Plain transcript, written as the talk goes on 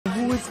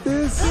What's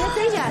this?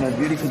 My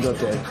beautiful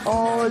daughter.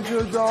 Oh, it's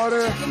your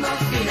daughter. I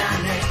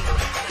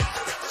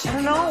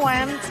don't know why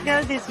I'm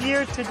scared this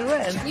year to do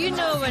it. You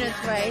know when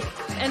it's right,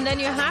 and then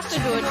you have to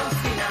do it.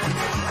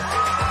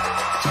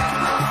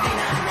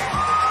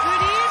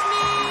 Good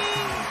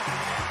evening.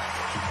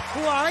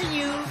 Who are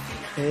you?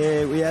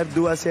 We have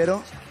Duo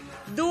Acero.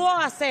 Duo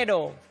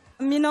Acero.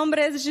 Mi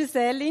nombre es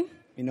Giselle.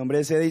 Mi nombre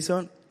es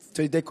Edison.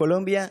 Soy de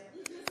Colombia.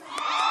 ¡Bravo!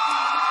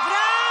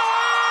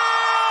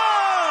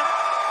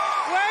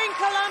 Where in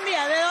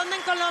Colombia? ¿De dónde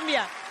en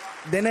Colombia?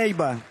 De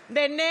Neiva.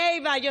 De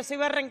Neiva. Yo soy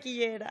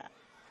barranquillera.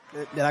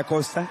 De la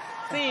costa.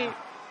 Sí.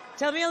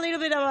 Tell me a little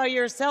bit about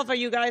yourself. Are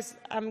you guys,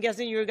 I'm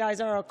guessing you guys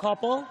are a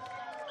couple?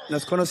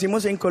 Nos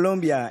conocimos en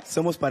Colombia.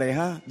 Somos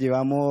pareja.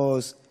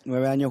 Llevamos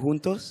 9 años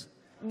juntos.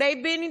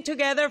 They've been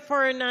together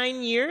for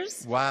 9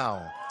 years.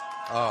 Wow.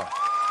 Oh,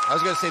 I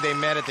was going to say they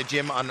met at the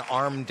gym on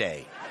Arm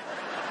Day.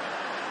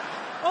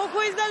 Oh, who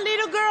is that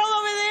little girl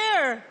over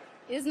there?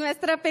 Es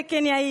nuestra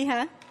pequeña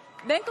hija.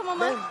 Ven como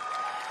mamá.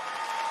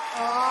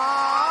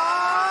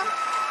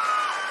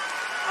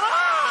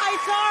 I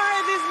saw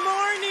her this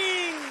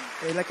morning.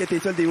 Es la que te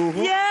hizo el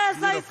dibujo. Yes,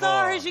 Beautiful. I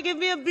saw her. She gave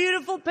me a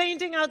beautiful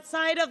painting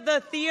outside of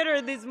the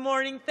theater this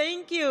morning.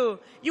 Thank you.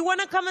 You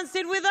want to come and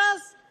sit with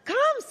us? Come,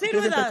 sit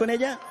 ¿Quieres with estar us. con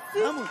ella?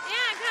 Vamos.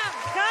 Yeah, come.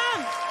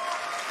 Come.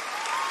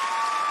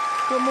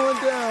 Come on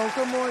down,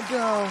 come on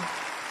down.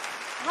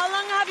 How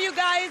long have you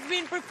guys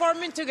been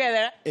performing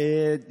together?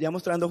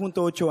 Llevamos trabajando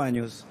juntos 8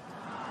 años.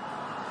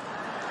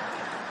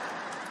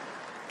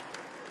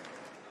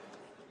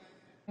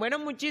 Bueno,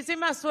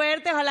 muchísima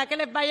suerte. Ojalá que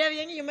les vaya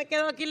bien y yo me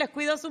quedo aquí y les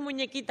cuido su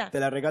muñequita. Te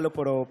la regalo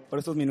por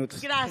estos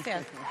minutos.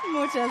 Gracias.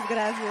 Muchas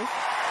gracias.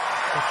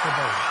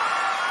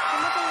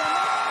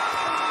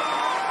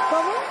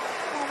 ¿Cómo?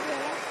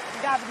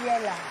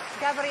 Gabriela.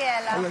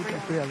 Gabriela. Hola,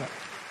 Gabriela.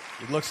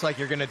 It looks like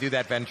you're going to do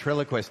that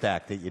ventriloquist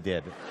act that you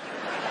did.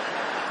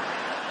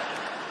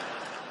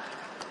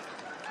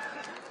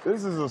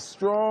 This is a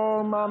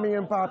strong mommy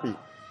and poppy.